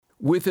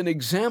With an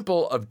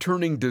example of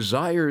turning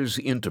desires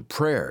into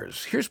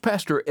prayers, here's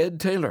Pastor Ed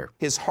Taylor.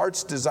 His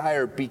heart's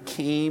desire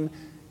became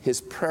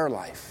his prayer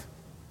life.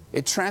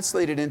 It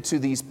translated into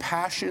these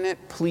passionate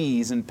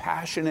pleas and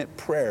passionate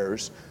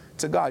prayers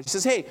to God. He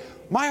says, hey,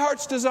 my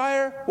heart's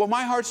desire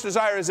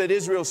is that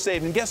Israel's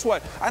saved. And guess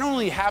what? I don't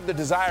only have the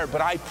desire,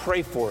 but I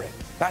pray for it.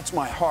 That's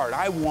my heart.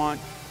 I want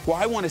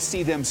to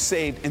see them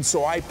saved, and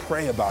so I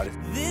pray about it.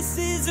 This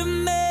is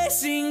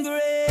amazing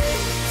grace.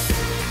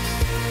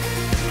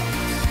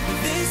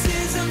 This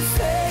is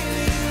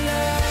unfailing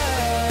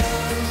love.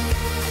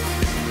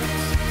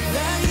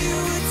 That you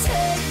would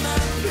take my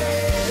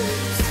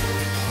place.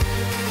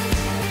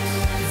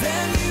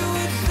 That you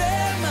would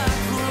bear my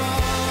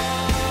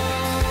cross.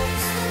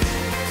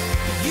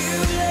 You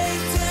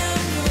laid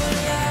down your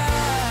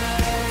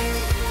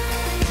life.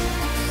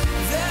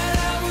 That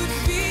I would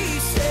be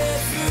set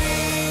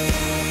free.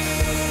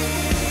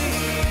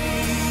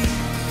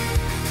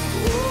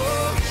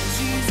 Oh,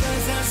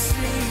 Jesus, I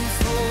sing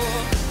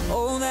for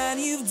all that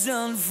you've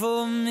done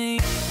for me.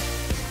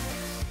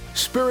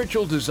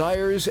 Spiritual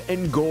desires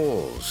and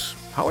goals.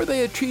 How are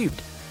they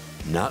achieved?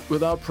 Not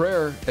without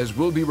prayer, as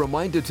we'll be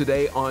reminded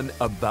today on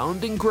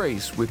Abounding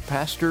Grace with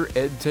Pastor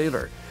Ed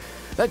Taylor.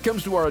 That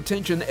comes to our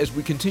attention as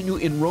we continue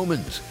in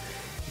Romans.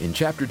 In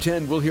chapter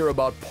 10, we'll hear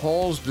about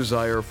Paul's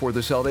desire for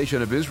the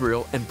salvation of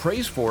Israel and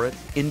prays for it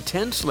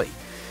intensely.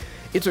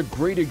 It's a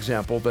great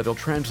example that'll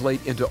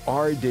translate into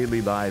our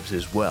daily lives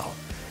as well.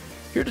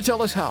 Here to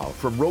tell us how,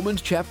 from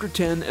Romans chapter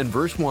 10 and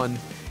verse 1,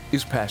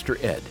 is Pastor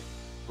Ed.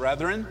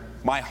 Brethren,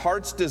 my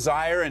heart's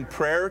desire and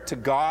prayer to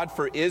God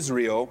for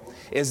Israel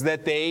is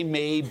that they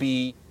may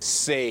be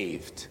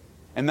saved.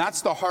 And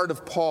that's the heart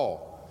of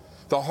Paul.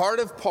 The heart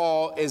of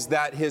Paul is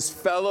that his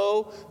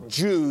fellow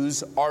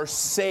Jews are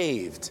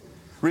saved.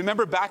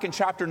 Remember back in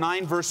chapter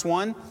 9, verse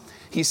 1?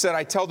 He said,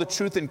 I tell the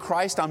truth in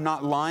Christ, I'm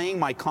not lying,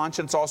 my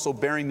conscience also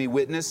bearing me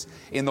witness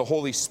in the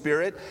Holy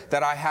Spirit,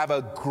 that I have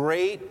a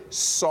great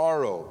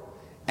sorrow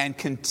and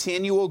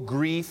continual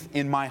grief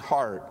in my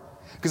heart.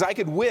 Because I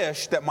could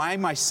wish that I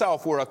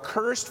myself were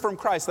accursed from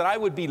Christ, that I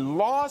would be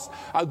lost.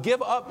 I'll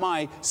give up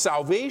my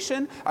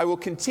salvation. I will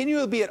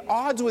continually be at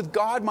odds with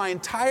God my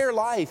entire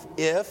life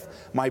if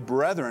my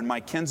brethren, my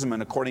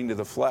kinsmen, according to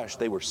the flesh,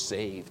 they were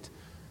saved,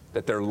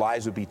 that their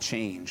lives would be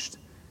changed.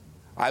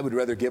 I would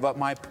rather give up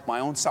my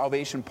own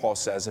salvation, Paul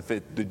says, if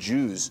the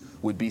Jews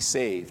would be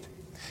saved.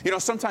 You know,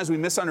 sometimes we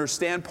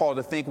misunderstand Paul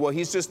to think, well,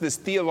 he's just this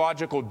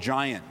theological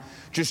giant,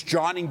 just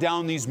jotting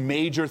down these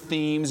major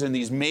themes and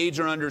these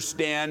major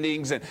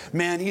understandings. And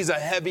man, he's a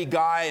heavy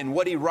guy and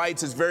what he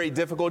writes is very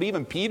difficult.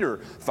 Even Peter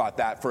thought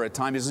that for a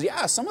time. He says,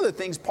 yeah, some of the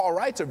things Paul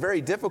writes are very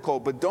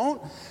difficult, but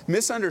don't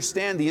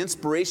misunderstand the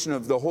inspiration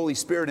of the Holy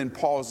Spirit in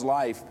Paul's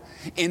life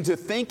into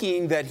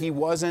thinking that he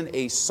wasn't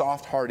a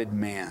soft-hearted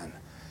man.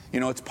 You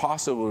know, it's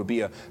possible to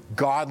be a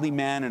godly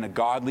man and a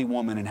godly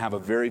woman and have a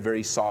very,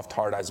 very soft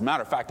heart. As a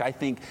matter of fact, I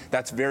think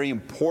that's very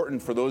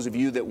important for those of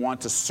you that want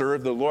to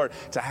serve the Lord,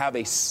 to have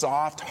a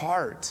soft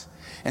heart.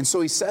 And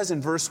so he says in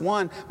verse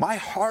 1, my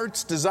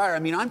heart's desire. I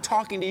mean, I'm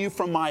talking to you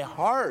from my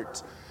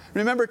heart.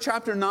 Remember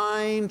chapter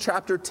 9,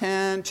 chapter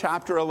 10,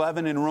 chapter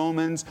 11 in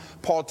Romans,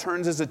 Paul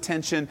turns his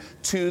attention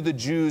to the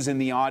Jews in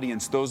the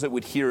audience, those that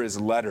would hear his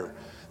letter.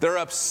 They're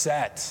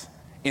upset,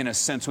 in a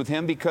sense, with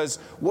him, because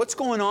what's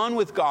going on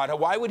with God?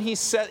 Why would he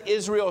set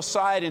Israel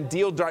aside and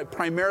deal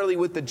primarily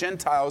with the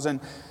Gentiles? And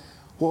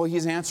well,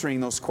 he's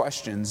answering those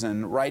questions.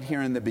 And right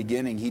here in the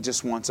beginning, he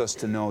just wants us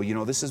to know, you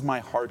know, this is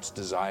my heart's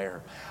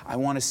desire. I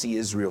want to see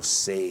Israel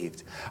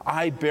saved.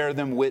 I bear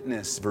them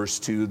witness, verse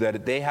 2,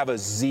 that they have a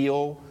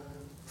zeal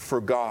for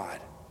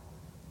God.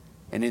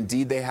 And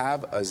indeed, they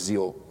have a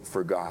zeal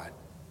for God.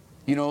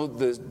 You know,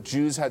 the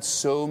Jews had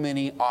so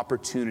many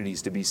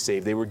opportunities to be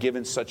saved. They were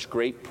given such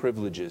great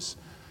privileges.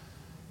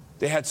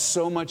 They had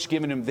so much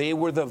given them. They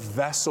were the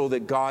vessel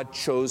that God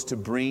chose to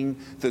bring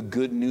the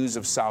good news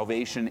of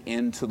salvation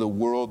into the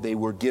world. They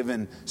were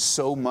given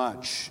so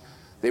much.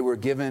 They were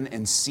given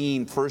and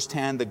seen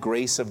firsthand the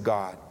grace of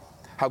God,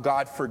 how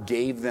God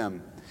forgave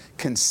them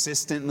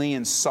consistently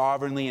and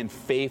sovereignly and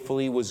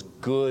faithfully, was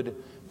good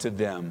to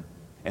them.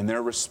 And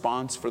their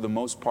response, for the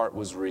most part,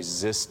 was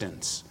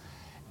resistance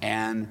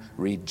and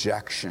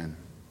rejection.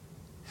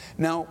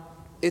 Now,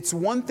 it's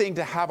one thing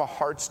to have a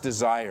heart's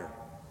desire.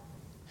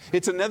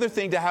 It's another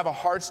thing to have a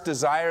heart's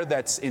desire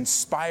that's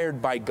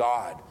inspired by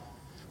God.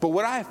 But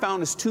what I have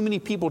found is too many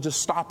people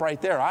just stop right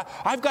there.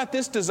 I've got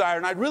this desire,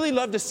 and I'd really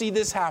love to see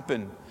this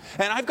happen.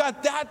 And I've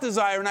got that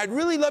desire, and I'd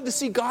really love to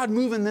see God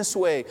move in this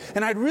way.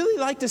 And I'd really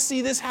like to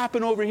see this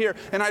happen over here.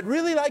 And I'd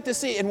really like to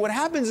see. And what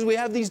happens is we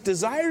have these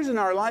desires in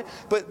our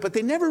life, but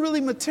they never really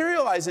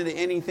materialize into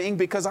anything,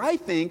 because I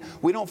think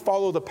we don't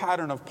follow the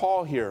pattern of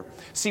Paul here.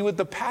 See, with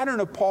the pattern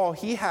of Paul,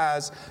 he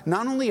has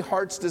not only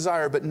heart's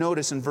desire, but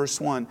notice in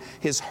verse 1,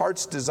 his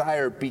heart's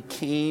desire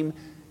became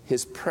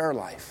his prayer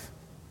life.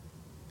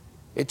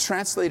 It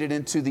translated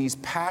into these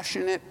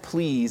passionate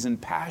pleas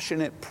and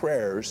passionate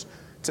prayers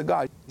to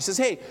God. He says,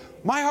 hey,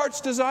 my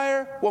heart's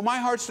desire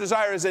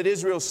is that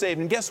Israel's saved.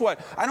 And guess what?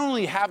 I don't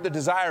only have the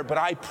desire, but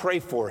I pray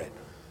for it.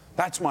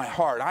 That's my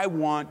heart. I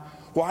want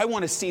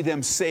to see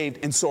them saved,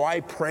 and so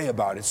I pray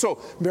about it. So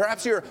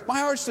perhaps my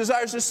heart's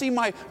desire is to see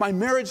my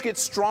marriage get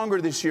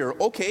stronger this year.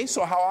 Okay,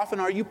 so how often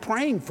are you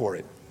praying for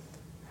it?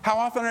 How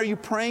often are you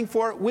praying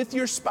for it with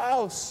your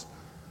spouse?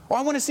 Oh,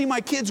 I want to see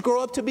my kids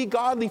grow up to be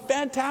godly.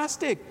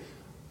 Fantastic.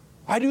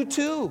 I do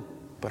too.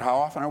 But how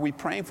often are we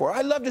praying for it?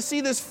 I'd love to see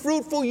this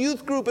fruitful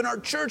youth group in our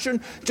church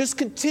and just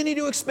continue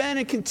to expand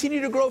and continue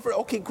to grow for it.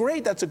 Okay,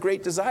 great. That's a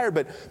great desire,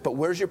 but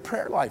where's your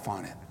prayer life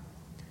on it?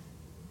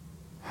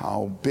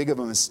 How big of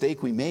a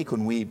mistake we make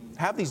when we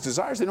have these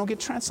desires. They don't get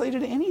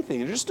translated to anything.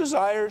 They're just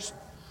desires.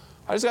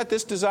 I just got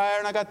this desire,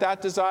 and I got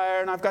that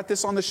desire, and I've got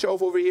this on the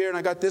shelf over here, and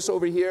I got this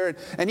over here.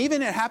 And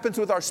even it happens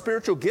with our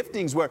spiritual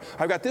giftings, where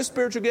I've got this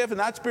spiritual gift and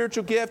that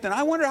spiritual gift, and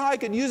I wonder how I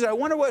could use it. I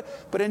wonder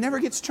what, but it never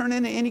gets turned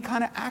into any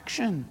kind of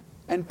action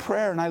and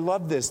prayer. And I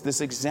love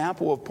this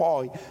example of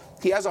Paul.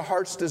 He has a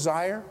heart's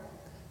desire,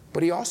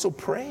 but he also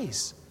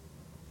prays.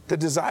 The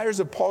desires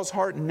of Paul's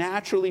heart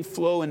naturally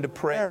flow into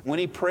prayer. When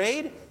he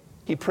prayed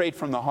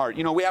from the heart.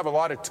 You know, we have a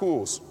lot of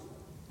tools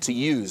to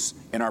use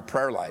in our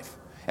prayer life,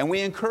 and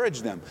we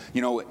encourage them.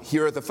 You know,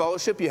 here at the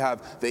fellowship, you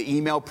have the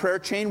email prayer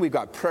chain. We've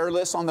got prayer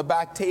lists on the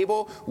back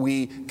table.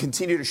 We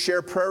continue to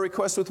share prayer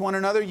requests with one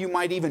another. You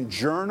might even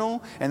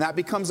journal, and that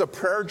becomes a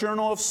prayer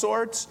journal of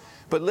sorts.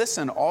 But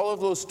listen, all of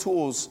those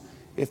tools,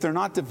 if they're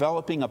not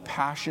developing a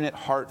passionate,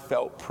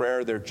 heartfelt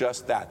prayer, they're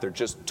just that. They're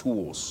just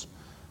tools,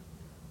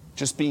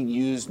 just being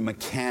used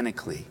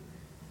mechanically.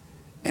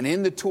 And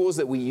in the tools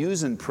that we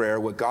use in prayer,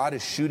 what God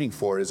is shooting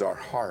for is our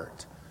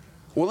heart.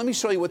 Well, let me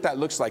show you what that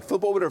looks like.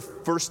 Flip over to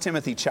 1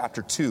 Timothy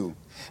chapter 2.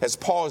 As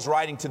Paul is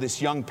writing to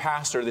this young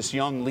pastor, this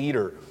young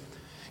leader,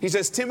 he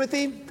says,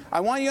 Timothy, I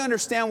want you to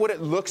understand what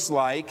it looks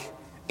like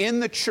in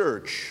the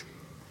church.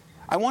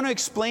 I want to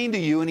explain to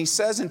you, and he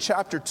says in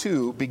chapter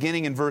 2,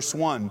 beginning in verse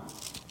 1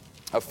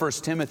 of 1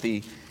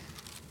 Timothy,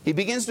 he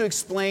begins to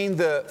explain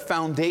the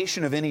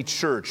foundation of any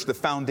church, the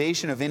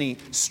foundation of any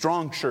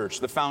strong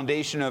church, the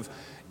foundation of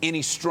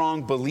any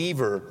strong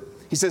believer.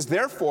 He says,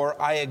 therefore,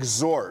 I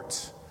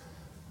exhort.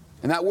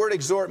 And that word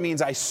exhort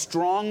means I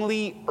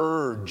strongly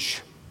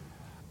urge.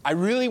 I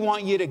really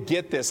want you to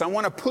get this. I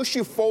want to push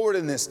you forward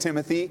in this,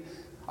 Timothy.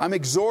 I'm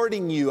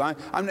exhorting you.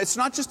 It's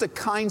not just a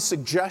kind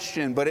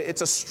suggestion, but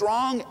it's a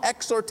strong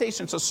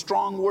exhortation. It's a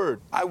strong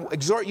word. I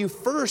exhort you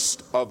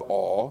first of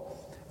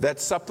all that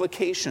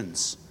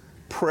supplications,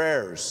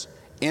 prayers,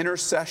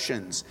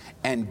 intercessions,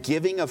 and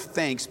giving of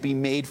thanks be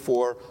made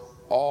for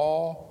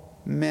all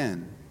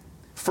men,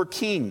 for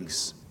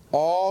kings,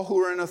 all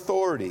who are in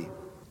authority,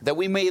 that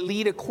we may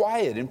lead a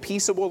quiet and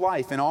peaceable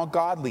life in all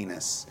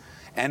godliness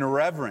and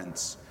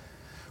reverence.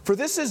 For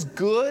this is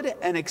good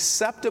and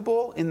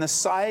acceptable in the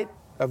sight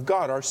of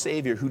God our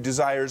Savior, who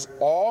desires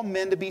all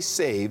men to be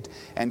saved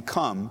and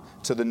come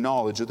to the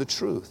knowledge of the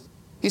truth.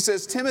 He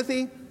says,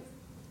 Timothy,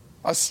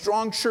 a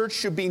strong church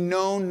should be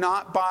known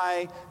not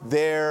by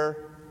their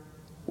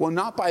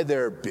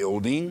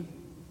building,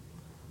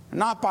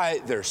 not by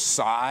their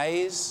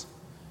size,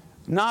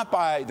 not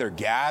by their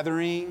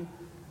gathering,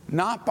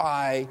 not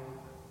by,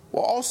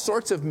 all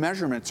sorts of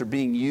measurements are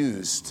being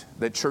used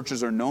that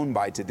churches are known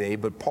by today.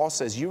 But Paul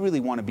says you really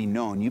want to be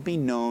known. You be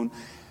known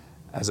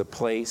as a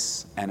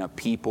place and a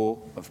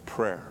people of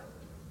prayer.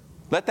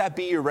 Let that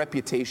be your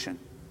reputation.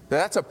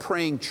 That's a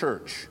praying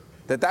church.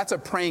 That's a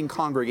praying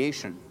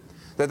congregation.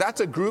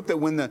 That's a group that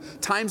when the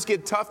times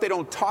get tough, they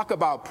don't talk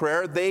about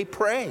prayer, they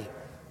pray.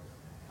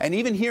 And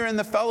even here in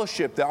the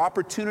fellowship, the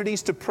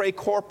opportunities to pray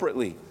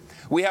corporately.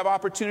 We have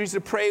opportunities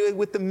to pray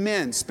with the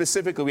men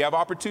specifically. We have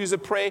opportunities to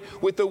pray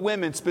with the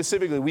women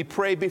specifically. We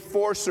pray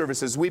before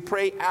services. We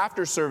pray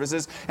after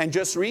services. And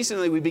just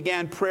recently we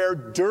began prayer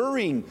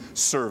during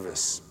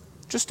service,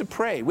 just to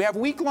pray. We have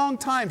week-long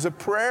times of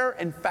prayer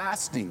and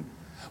fasting.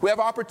 We have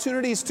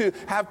opportunities to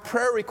have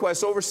prayer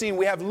requests overseen.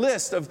 We have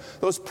lists of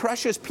those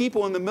precious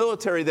people in the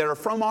military that are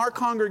from our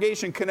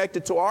congregation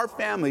connected to our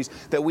families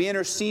that we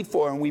intercede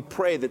for, and we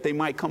pray that they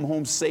might come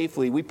home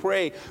safely. We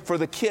pray for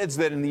the kids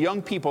and the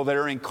young people that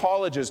are in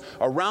colleges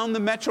around the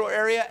metro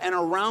area and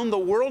around the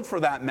world for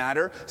that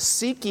matter,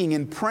 seeking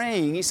and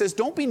praying. He says,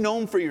 don't be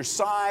known for your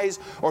size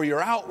or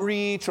your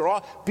outreach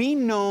be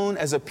known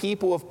as a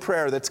people of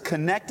prayer that's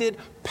connected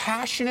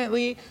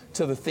passionately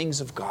to the things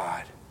of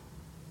God.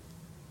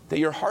 That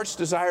your heart's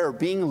desire are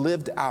being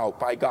lived out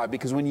by God.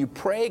 Because when you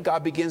pray,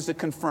 God begins to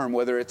confirm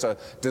whether it's a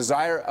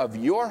desire of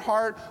your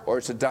heart or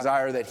it's a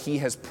desire that He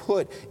has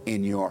put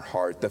in your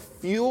heart. The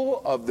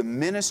fuel of the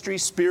ministry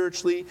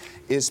spiritually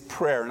is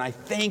prayer. And I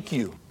thank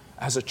you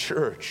as a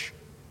church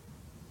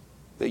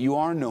that you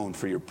are known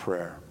for your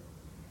prayer.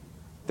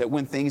 That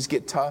when things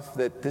get tough,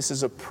 that this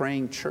is a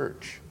praying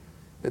church.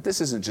 That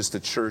this isn't just a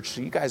church.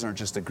 You guys aren't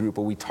just a group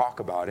where we talk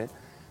about it.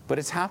 But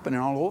it's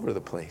happening all over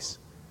the place.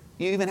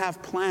 You even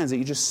have plans that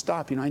you just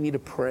stop. I need to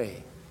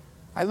pray.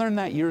 I learned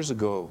that years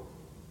ago.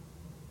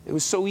 It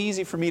was so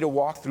easy for me to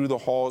walk through the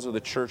halls of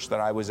the church that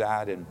I was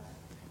at and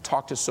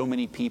talk to so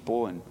many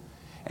people. And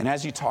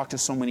as you talk to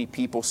so many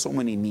people, so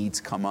many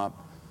needs come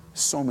up.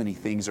 So many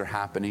things are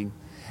happening.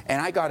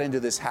 And I got into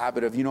this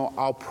habit of,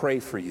 I'll pray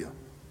for you.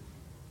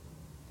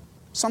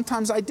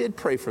 Sometimes I did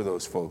pray for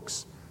those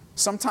folks.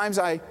 Sometimes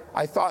I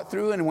thought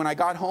through, and when I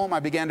got home, I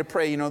began to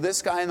pray,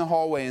 this guy in the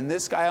hallway, and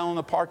this guy on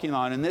the parking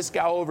lot, and this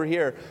guy over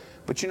here.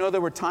 But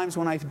there were times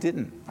when I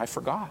didn't. I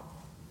forgot.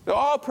 Oh,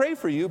 I'll pray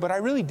for you, but I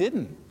really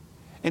didn't.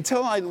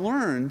 Until I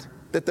learned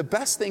that the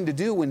best thing to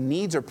do when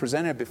needs are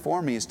presented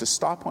before me is to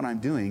stop what I'm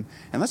doing,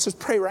 and let's just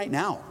pray right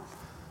now.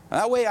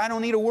 That way I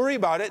don't need to worry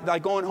about it,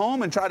 like going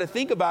home and try to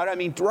think about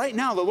it. Right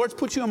now, the Lord's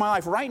put you in my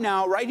life right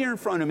now, right here in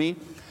front of me.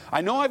 I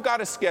know I've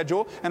got a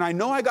schedule, and I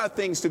know I got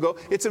things to go.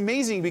 It's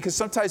amazing because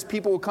sometimes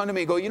people will come to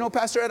me and go,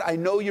 Pastor Ed, I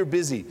know you're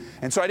busy.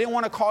 And so I didn't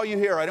want to call you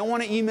here. I don't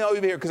want to email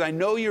you here because I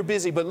know you're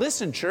busy. But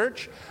listen,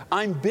 church,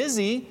 I'm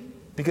busy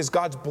because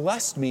God's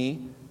blessed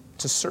me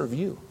to serve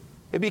you.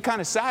 It'd be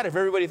kind of sad if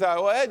everybody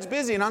thought, well, Ed's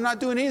busy and I'm not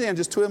doing anything. I'm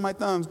just twiddling my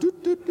thumbs.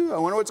 I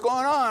wonder what's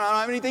going on. I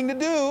don't have anything to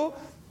do.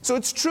 So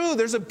it's true,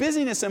 there's a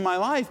busyness in my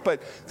life,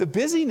 but the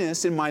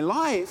busyness in my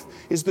life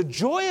is the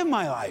joy of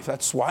my life.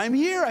 That's why I'm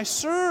here. I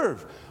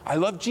serve. I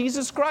love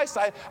Jesus Christ.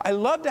 I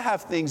love to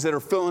have things that are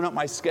filling up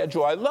my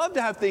schedule. I love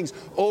to have things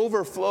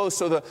overflow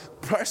so the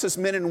precious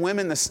men and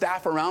women, the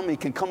staff around me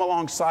can come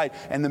alongside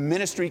and the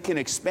ministry can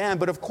expand.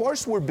 But of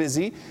course we're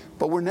busy,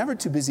 but we're never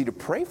too busy to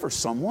pray for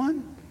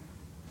someone.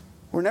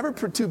 We're never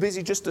too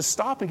busy just to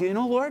stop and go,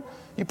 Lord,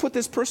 you put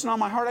this person on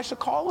my heart. I should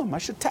call them. I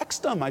should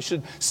text them. I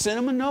should send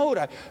them a note.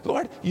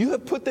 Lord, you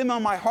have put them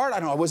on my heart.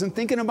 I wasn't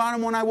thinking about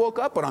them when I woke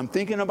up, but I'm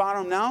thinking about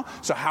them now.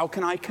 So how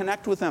can I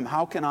connect with them?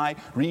 How can I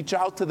reach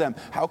out to them?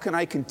 How can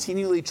I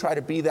continually try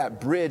to be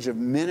that bridge of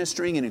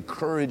ministering and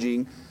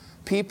encouraging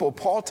people?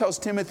 Paul tells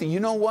Timothy, you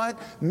know what?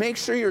 Make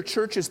sure your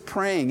church is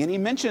praying. And he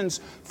mentions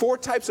 4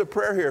 types of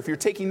prayer here. If you're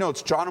taking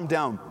notes, jot them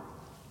down.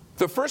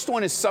 The first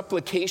one is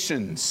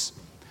supplications.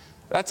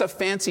 That's a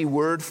fancy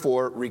word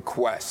for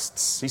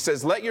requests. He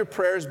says, let your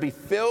prayers be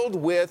filled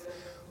with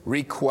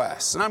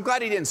requests. And I'm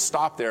glad he didn't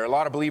stop there. A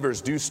lot of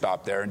believers do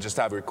stop there and just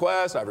have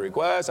request after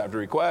request after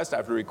request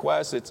after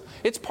request.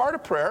 It's part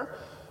of prayer.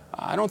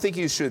 I don't think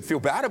you should feel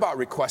bad about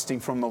requesting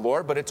from the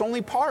Lord, but it's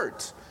only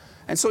part.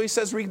 And so he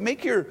says,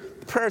 make your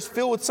prayers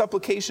filled with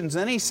supplications.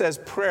 And then he says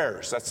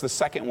prayers. That's the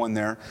second one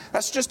there.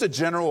 That's just a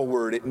general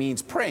word. It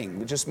means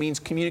praying. It just means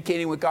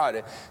communicating with God.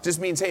 It just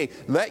means, hey,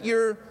 let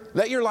your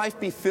life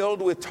be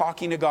filled with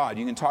talking to God.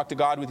 You can talk to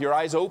God with your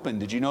eyes open.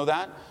 Did you know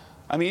that?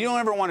 You don't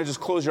ever want to just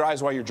close your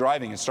eyes while you're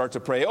driving and start to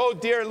pray, oh,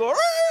 dear Lord.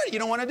 You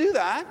don't want to do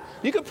that.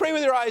 You can pray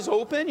with your eyes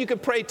open. You can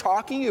pray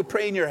talking. You can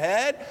pray in your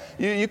head.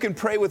 You can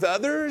pray with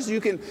others.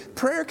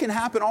 Prayer can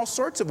happen all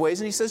sorts of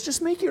ways. And he says,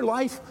 just make your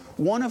life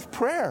one of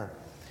prayer.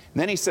 And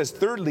then he says,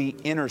 thirdly,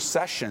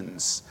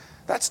 intercessions.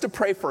 That's to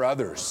pray for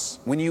others.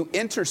 When you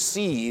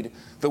intercede,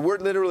 the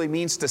word literally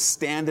means to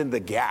stand in the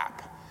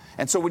gap.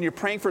 And so when you're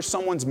praying for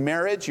someone's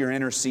marriage, you're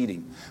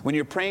interceding. When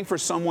you're praying for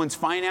someone's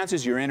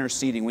finances, you're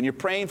interceding. When you're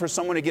praying for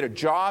someone to get a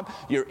job,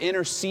 you're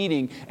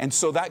interceding. And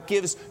so that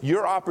gives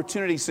your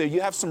opportunity. So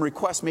you have some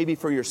requests maybe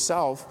for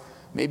yourself,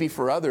 maybe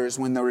for others.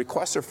 When the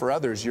requests are for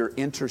others, you're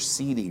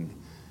interceding.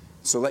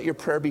 So let your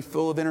prayer be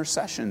full of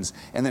intercessions.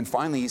 And then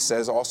finally, he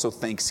says also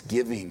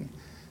thanksgiving.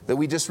 That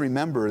we just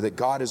remember that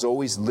God is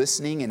always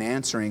listening and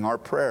answering our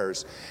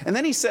prayers. And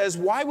then he says,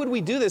 why would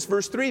we do this?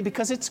 Verse 3,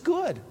 because it's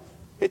good.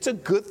 It's a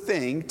good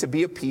thing to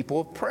be a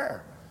people of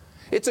prayer.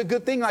 It's a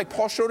good thing like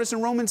Paul showed us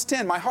in Romans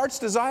 10. My heart's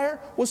desire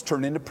was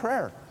turned into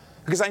prayer.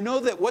 Because I know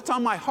that what's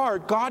on my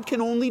heart, God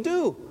can only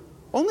do.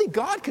 Only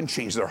God can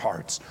change their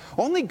hearts.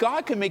 Only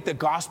God can make the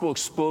gospel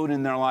explode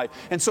in their life.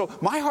 And so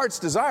my heart's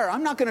desire,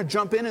 I'm not going to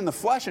jump in the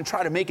flesh and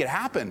try to make it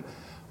happen.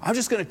 I'm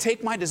just going to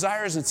take my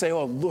desires and say,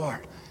 oh,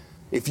 Lord,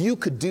 if you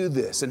could do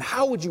this, and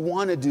how would you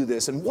want to do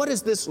this, and what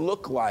does this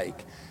look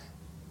like?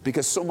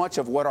 Because so much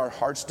of what our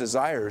heart's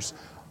desires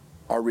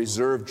are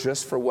reserved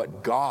just for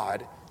what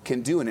God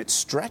can do, and it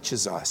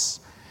stretches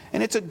us.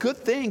 And it's a good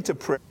thing to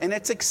pray, and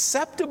it's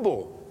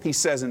acceptable, he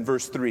says in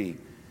verse 3,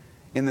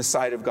 in the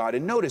sight of God.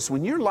 And notice,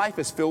 when your life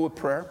is filled with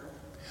prayer,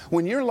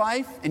 when your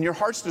life and your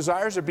heart's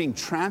desires are being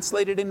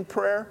translated in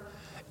prayer,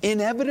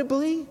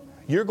 inevitably,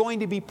 you're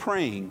going to be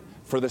praying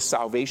for the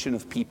salvation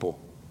of people.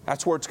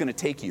 That's where it's going to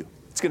take you.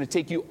 It's going to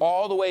take you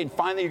all the way, and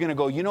finally you're going to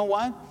go, you know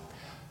what?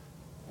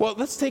 Well,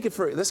 let's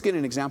get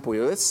an example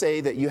here. Let's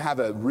say that you have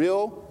a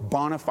real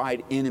bona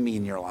fide enemy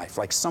in your life,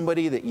 like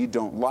somebody that you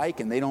don't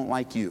like and they don't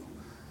like you.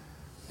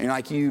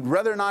 And you'd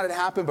rather not it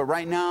happen, but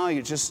right now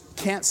you just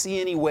can't see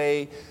any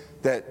way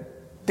that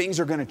things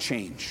are going to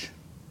change.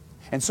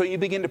 And so you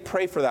begin to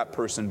pray for that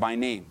person by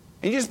name.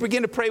 And you just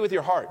begin to pray with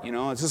your heart.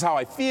 This is how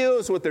I feel,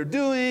 this is what they're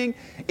doing.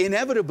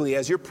 Inevitably,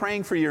 as you're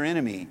praying for your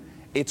enemy,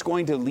 it's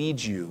going to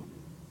lead you.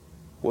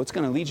 Well, it's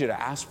going to lead you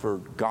to ask for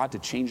God to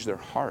change their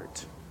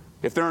heart.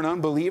 If they're an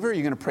unbeliever,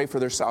 you're going to pray for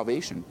their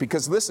salvation.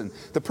 Because listen,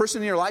 the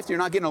person in your life that you're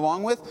not getting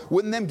along with,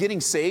 wouldn't them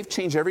getting saved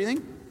change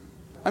everything?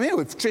 It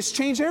would just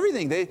change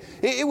everything.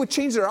 It would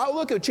change their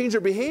outlook. It would change their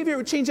behavior. It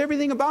would change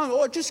everything about them.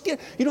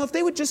 If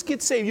they would just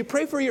get saved. You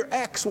pray for your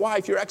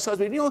ex-wife, your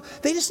ex-husband.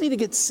 They just need to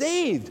get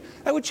saved.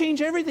 That would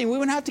change everything. We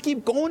wouldn't have to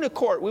keep going to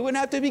court. We wouldn't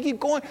have to keep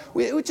going.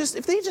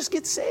 If they just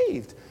get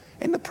saved.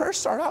 And the prayers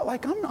start out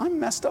like, I'm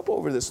messed up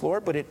over this,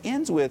 Lord, but it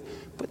ends with,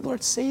 but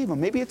Lord, save them.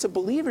 Maybe it's a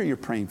believer you're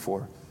praying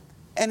for.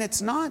 And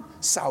it's not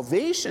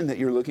salvation that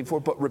you're looking for,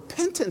 but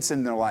repentance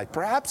in their life.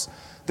 Perhaps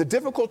the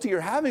difficulty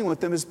you're having with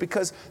them is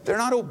because they're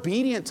not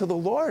obedient to the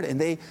Lord. And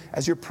they,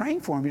 as you're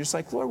praying for them, you're just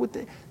like, Lord,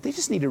 they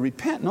just need to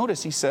repent.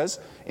 Notice he says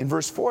in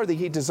verse 4 that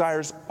he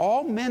desires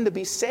all men to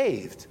be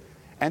saved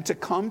and to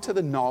come to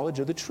the knowledge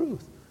of the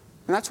truth.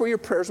 And that's where your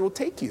prayers will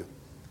take you.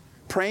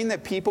 Praying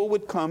that people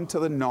would come to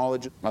the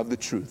knowledge of the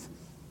truth,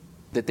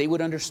 that they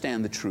would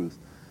understand the truth.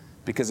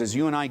 Because as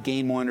you and I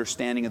gain more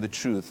understanding of the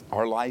truth,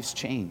 our lives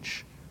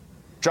change.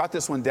 Jot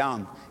this one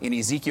down in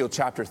Ezekiel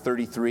chapter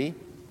 33,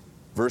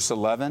 verse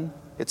 11.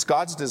 It's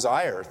God's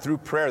desire through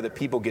prayer that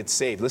people get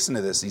saved. Listen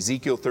to this.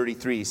 Ezekiel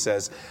 33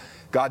 says,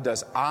 God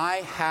does,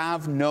 I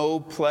have no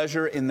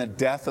pleasure in the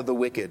death of the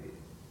wicked,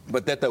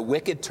 but that the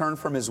wicked turn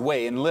from his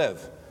way and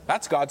live.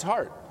 That's God's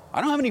heart. I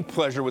don't have any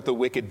pleasure with the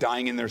wicked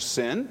dying in their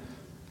sin.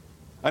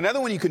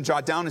 Another one you can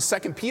jot down is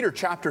 2 Peter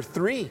chapter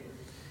 3.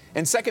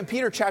 In 2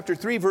 Peter chapter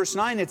 3, verse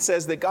 9, it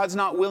says that God's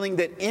not willing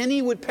that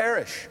any would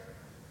perish,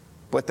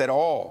 but that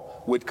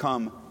all would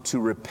come to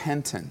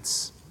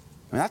repentance.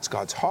 I mean, that's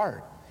God's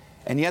heart.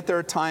 And yet there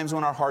are times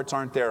when our hearts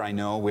aren't there, I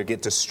know. We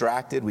get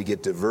distracted, we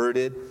get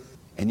diverted.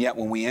 And yet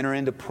when we enter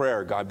into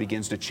prayer, God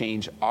begins to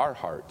change our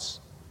hearts.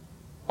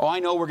 Oh, I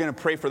know we're going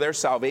to pray for their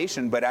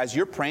salvation, but as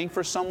you're praying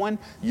for someone,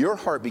 your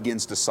heart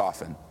begins to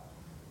soften.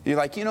 You're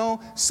like,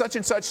 such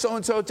and such,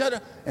 so-and-so, da-da.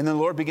 And then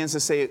the Lord begins to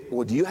say,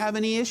 well, do you have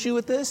any issue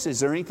with this? Is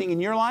there anything in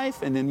your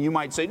life? And then you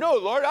might say, no,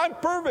 Lord, I'm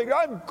perfect.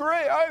 I'm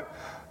great.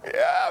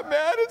 Yeah,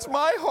 man, it's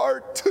my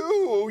heart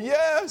too.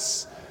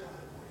 Yes.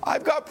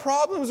 I've got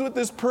problems with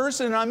this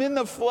person. I'm in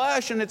the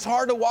flesh and it's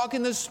hard to walk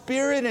in the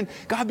Spirit. And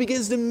God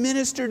begins to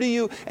minister to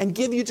you and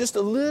give you just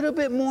a little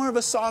bit more of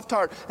a soft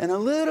heart and a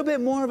little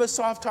bit more of a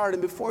soft heart.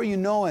 And before you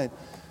know it,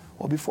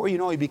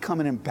 you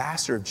become an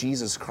ambassador of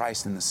Jesus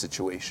Christ in the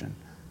situation.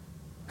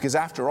 Because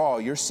after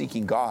all, you're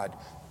seeking God.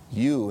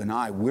 You and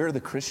I, we're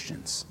the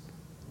Christians.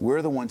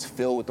 We're the ones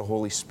filled with the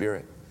Holy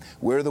Spirit.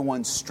 We're the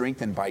ones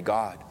strengthened by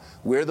God.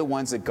 We're the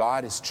ones that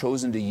God has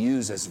chosen to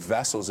use as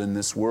vessels in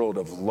this world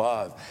of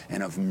love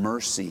and of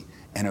mercy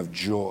and of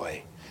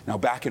joy. Now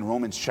back in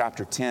Romans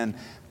chapter 10,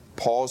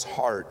 Paul's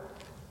heart,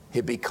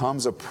 it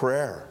becomes a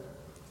prayer.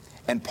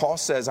 And Paul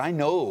says, I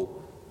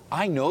know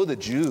the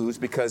Jews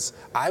because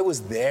I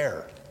was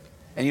there.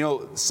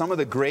 And some of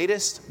the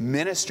greatest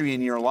ministry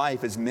in your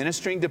life is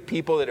ministering to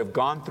people that have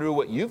gone through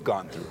what you've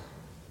gone through.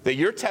 That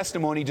your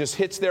testimony just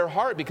hits their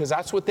heart because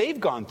that's what they've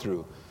gone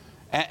through.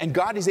 And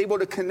God is able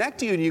to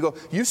connect to you. And you go,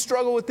 you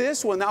struggle with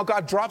this? Well, now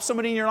God drops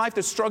somebody in your life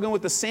that's struggling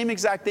with the same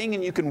exact thing,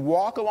 and you can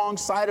walk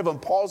alongside of them.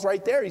 Paul's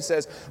right there. He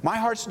says, my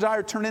heart's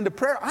desire turned into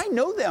prayer. I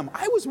know them.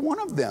 I was one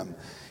of them.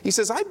 He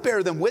says, I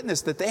bear them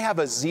witness that they have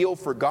a zeal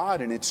for God,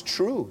 and it's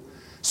true.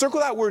 Circle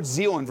that word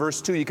zeal in verse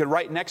 2. You could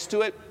write next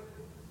to it,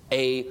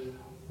 a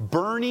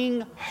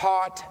burning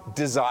hot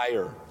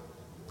desire.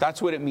 That's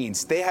what it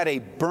means. They had a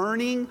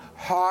burning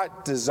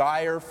hot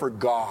desire for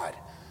God.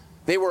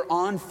 They were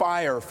on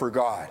fire for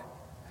God.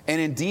 And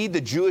indeed,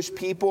 the Jewish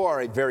people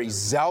are a very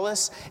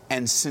zealous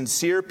and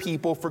sincere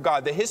people for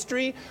God. The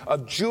history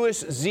of Jewish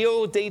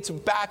zeal dates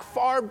back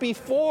far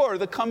before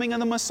the coming of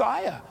the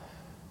Messiah.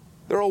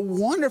 They're a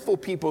wonderful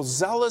people,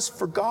 zealous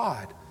for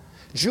God.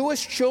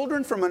 Jewish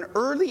children from an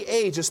early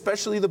age,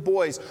 especially the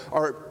boys,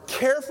 are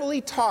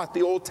carefully taught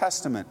the Old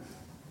Testament,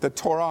 the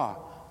Torah.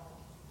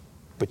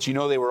 But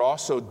they were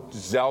also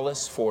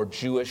zealous for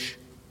Jewish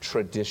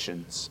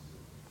traditions.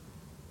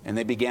 And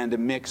they began to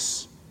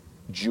mix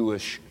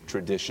Jewish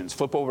traditions.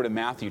 Flip over to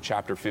Matthew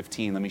chapter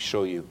 15. Let me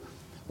show you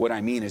what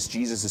I mean as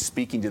Jesus is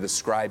speaking to the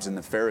scribes and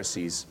the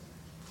Pharisees.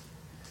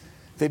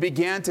 They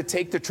began to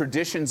take the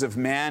traditions of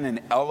man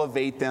and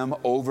elevate them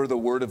over the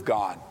Word of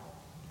God.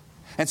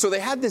 And so they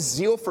had this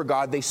zeal for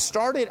God. They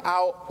started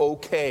out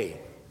okay,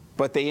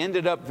 but they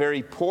ended up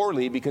very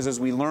poorly because, as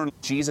we learn,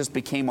 Jesus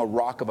became a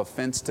rock of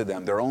offense to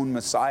them. Their own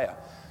Messiah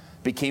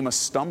became a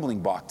stumbling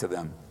block to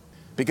them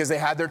because they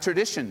had their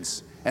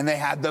traditions and they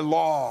had the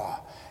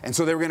law. And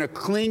so they were going to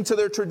cling to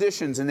their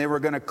traditions and they were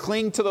going to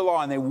cling to the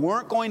law and they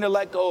weren't going to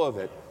let go of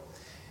it.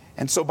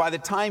 And so by the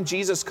time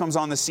Jesus comes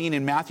on the scene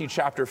in Matthew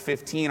chapter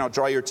 15, I'll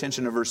draw your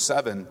attention to verse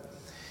 7.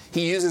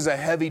 He uses a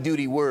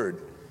heavy-duty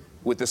word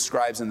with the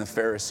scribes and the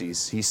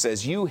Pharisees. He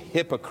says, you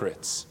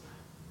hypocrites.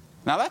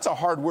 Now that's a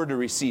hard word to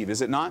receive,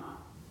 is it not?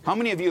 How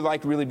many of you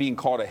like really being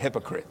called a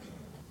hypocrite?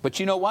 But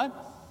you know what?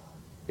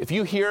 If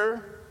you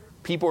hear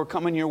people are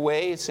coming your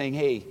way saying,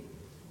 hey,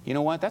 you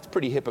know what? That's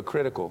pretty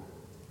hypocritical.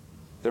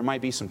 There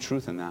might be some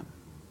truth in that.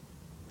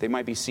 They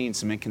might be seeing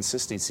some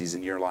inconsistencies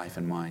in your life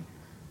and mine.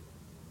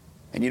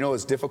 And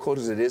as difficult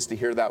as it is to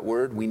hear that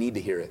word, we need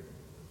to hear it.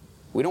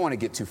 We don't want to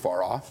get too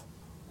far off.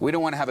 We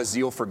don't want to have a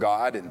zeal for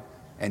God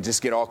and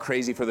just get all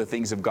crazy for the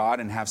things of God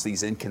and have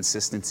these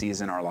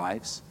inconsistencies in our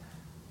lives.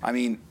 I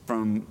mean,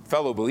 from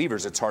fellow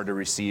believers, it's hard to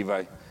receive.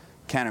 I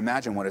can't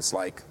imagine what it's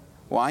like.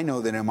 Well, I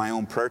know that in my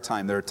own prayer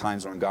time, there are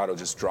times when God will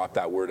just drop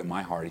that word in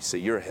my heart. He say,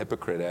 you're a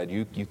hypocrite, Ed.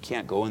 You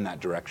can't go in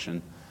that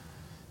direction.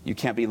 You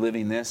can't be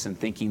living this and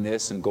thinking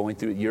this and going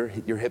through it.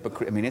 You're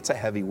hypocrite. I mean, it's a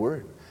heavy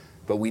word,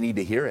 but we need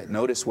to hear it.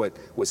 Notice what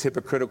was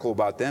hypocritical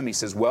about them. He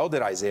says, well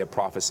did Isaiah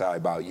prophesy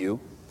about you,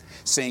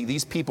 saying,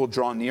 these people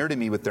draw near to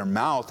me with their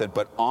mouth,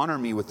 but honor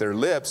me with their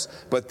lips,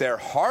 but their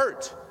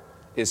heart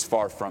is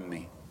far from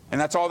me. And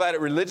that's all that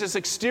religious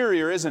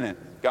exterior, isn't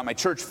it? Got my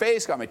church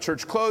face, got my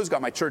church clothes,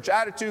 got my church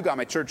attitude, got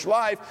my church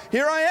life.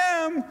 Here I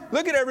am.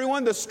 Look at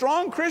everyone, the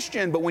strong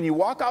Christian. But when you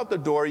walk out the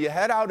door, you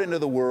head out into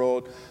the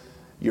world,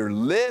 your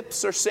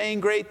lips are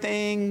saying great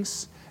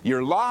things,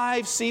 your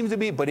life seems to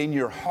be, but in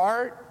your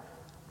heart,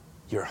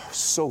 you're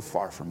so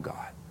far from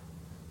God.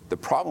 The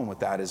problem with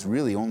that is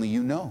really only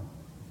you know.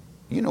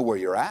 You know where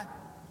you're at.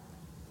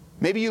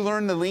 Maybe you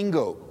learn the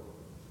lingo.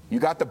 You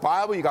got the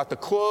Bible, you got the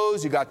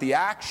clothes, you got the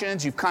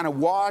actions, you've kind of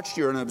watched,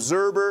 you're an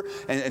observer.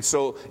 And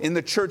so in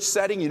the church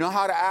setting, you know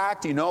how to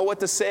act, you know what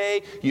to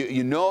say,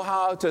 you know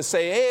how to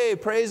say, hey,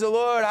 praise the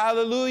Lord,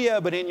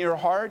 hallelujah. But in your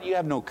heart, you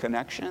have no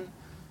connection.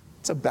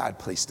 It's a bad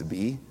place to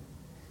be.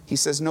 He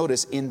says,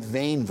 notice, in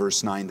vain,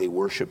 verse 9, they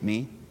worship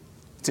me.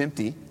 It's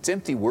empty. It's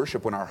empty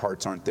worship when our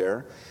hearts aren't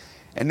there.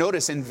 And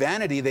notice, in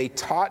vanity, they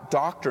taught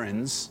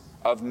doctrines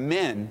of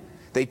men.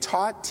 They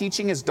taught,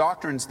 teaching as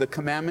doctrines, the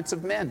commandments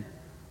of men.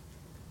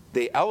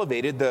 They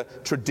elevated the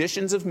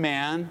traditions of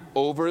man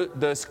over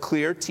the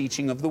clear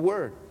teaching of the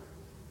Word.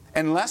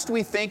 And lest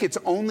we think it's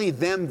only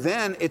them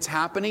then, it's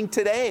happening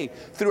today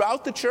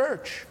throughout the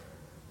church,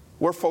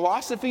 where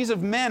philosophies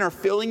of men are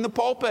filling the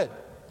pulpit.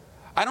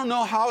 I don't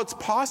know how it's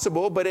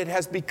possible, but it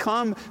has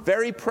become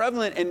very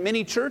prevalent in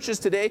many churches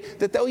today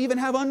that they'll even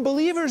have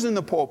unbelievers in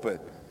the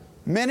pulpit.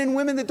 Men and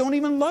women that don't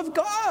even love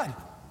God.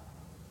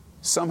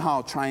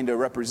 Somehow trying to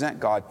represent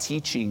God,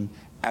 teaching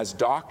as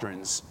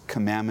doctrines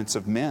commandments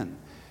of men.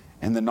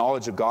 And the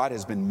knowledge of God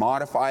has been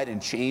modified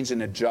and changed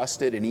and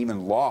adjusted and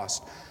even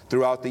lost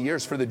throughout the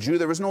years. For the Jew,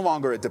 there was no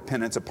longer a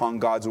dependence upon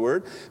God's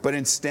word, but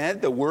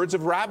instead the words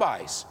of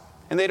rabbis.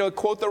 And they'd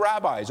quote the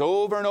rabbis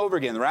over and over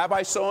again. The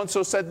rabbi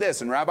so-and-so said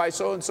this, and rabbi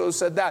so-and-so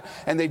said that.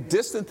 And they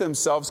distant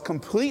themselves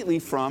completely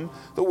from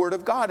the word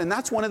of God. And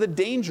that's one of the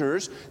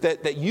dangers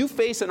that you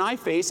face and I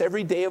face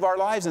every day of our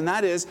lives. And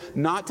that is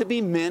not to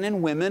be men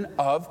and women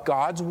of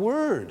God's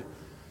word.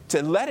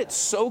 To let it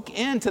soak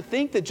in, to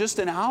think that just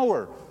an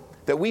hour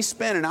that we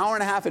spend, an hour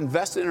and a half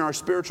invested in our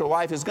spiritual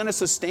life, is going to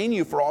sustain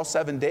you for all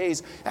 7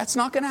 days. That's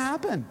not going to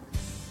happen.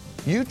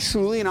 You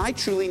truly and I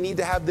truly need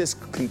to have this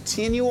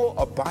continual,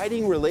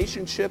 abiding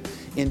relationship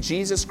in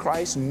Jesus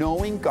Christ,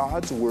 knowing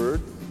God's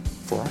word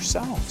for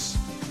ourselves.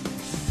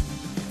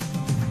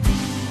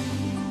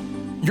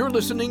 You're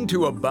listening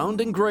to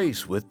Abounding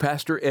Grace with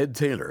Pastor Ed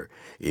Taylor.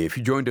 If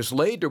you joined us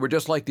late or would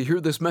just like to hear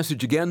this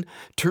message again,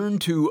 turn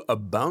to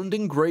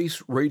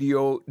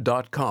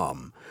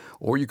aboundinggraceradio.com.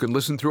 Or you can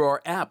listen through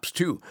our apps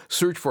too.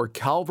 Search for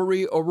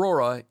Calvary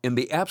Aurora in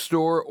the App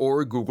Store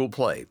or Google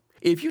Play.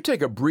 If you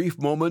take a brief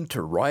moment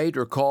to write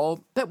or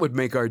call, that would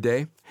make our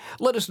day.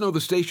 Let us know the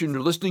station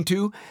you're listening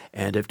to,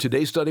 and if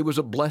today's study was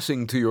a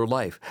blessing to your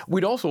life.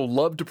 We'd also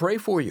love to pray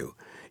for you.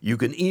 You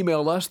can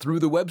email us through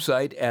the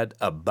website at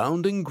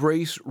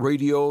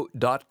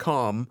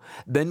aboundinggraceradio.com,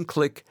 then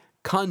click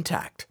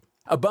Contact.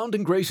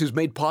 Abounding Grace is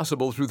made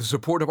possible through the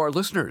support of our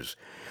listeners.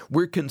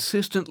 We're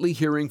consistently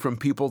hearing from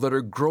people that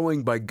are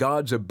growing by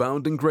God's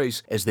abounding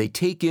grace as they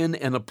take in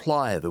and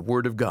apply the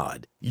Word of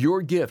God.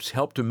 Your gifts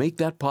help to make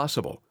that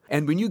possible.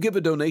 And when you give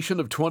a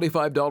donation of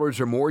 $25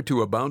 or more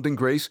to Abounding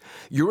Grace,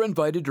 you're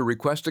invited to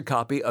request a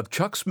copy of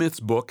Chuck Smith's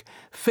book,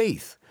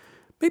 Faith.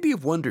 Maybe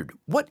you've wondered,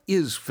 what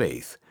is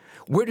faith?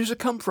 Where does it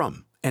come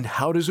from? And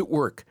how does it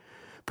work?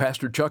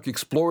 Pastor Chuck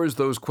explores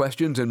those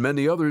questions and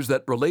many others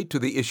that relate to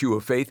the issue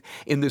of faith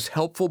in this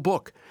helpful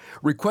book.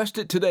 Request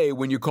it today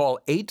when you call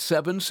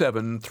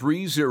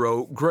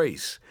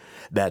 877-30-GRACE.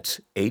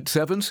 That's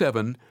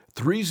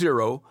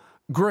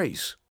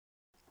 877-30-GRACE.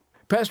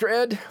 Pastor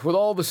Ed, with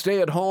all the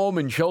stay-at-home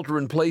and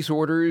shelter-in-place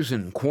orders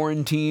and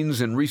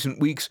quarantines in recent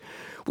weeks,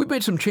 we've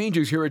made some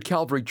changes here at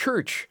Calvary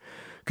Church.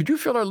 Could you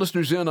fill our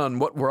listeners in on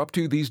what we're up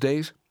to these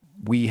days?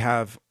 We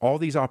have all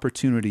these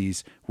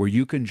opportunities where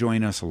you can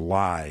join us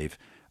live,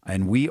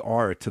 and we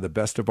are, to the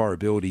best of our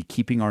ability,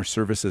 keeping our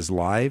services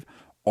live,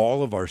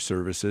 all of our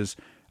services,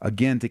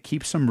 again, to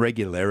keep some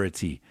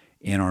regularity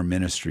in our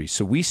ministry.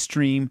 So we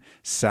stream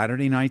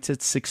Saturday nights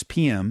at 6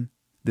 p.m.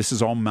 This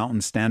is all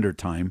Mountain Standard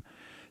Time.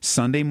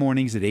 Sunday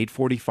mornings at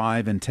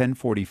 8:45 and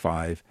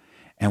 10:45,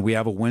 and we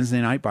have a Wednesday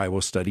night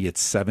Bible study at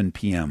 7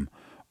 p.m.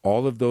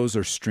 All of those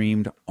are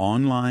streamed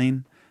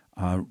online,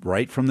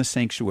 right from the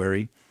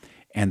sanctuary,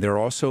 and they're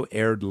also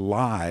aired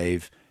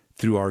live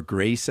through our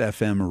Grace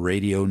FM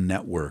radio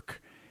network.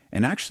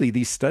 And actually,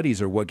 these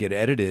studies are what get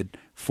edited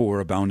for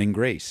Abounding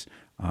Grace.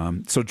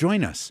 So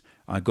join us.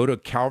 Go to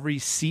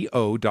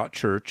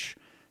calvaryco.church.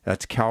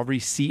 That's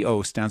Calvary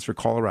CO, stands for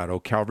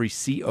Colorado,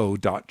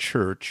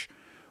 calvaryco.church.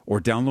 Or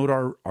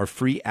download our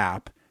free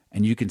app,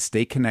 and you can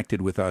stay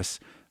connected with us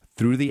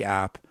through the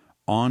app,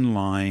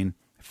 online,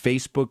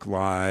 Facebook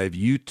Live,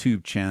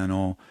 YouTube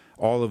channel,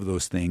 all of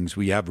those things.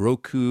 We have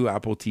Roku,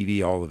 Apple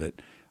TV, all of it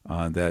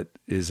that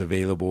is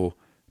available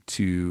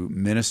to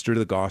minister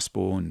the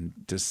gospel and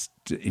just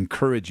to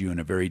encourage you in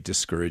a very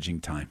discouraging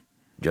time.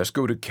 Just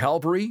go to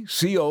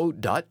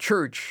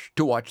calvaryco.church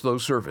to watch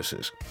those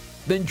services.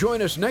 Then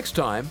join us next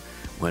time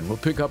when we'll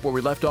pick up where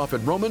we left off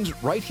in Romans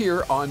right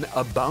here on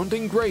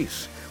Abounding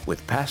Grace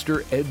with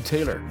Pastor Ed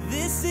Taylor.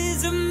 This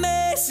is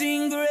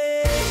amazing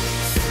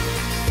grace.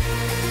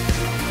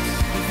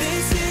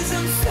 This is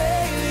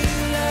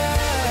unfailing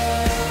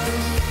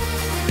love.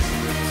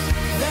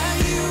 That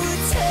you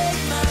would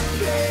take my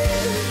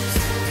place.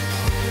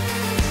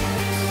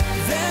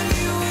 That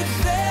you would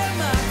bear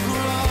my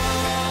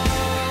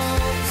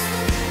cross.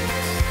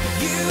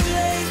 You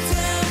laid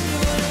down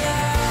your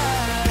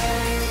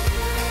life.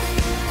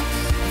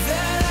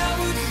 That I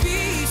would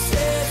be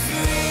set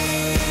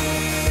free.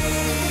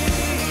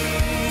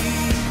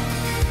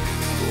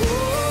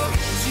 Oh,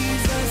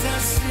 Jesus, I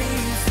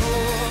sing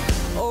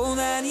for all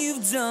that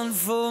you've done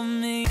for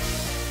me.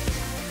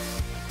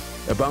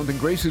 Abounding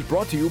Grace is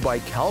brought to you by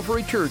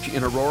Calvary Church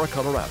in Aurora,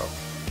 Colorado.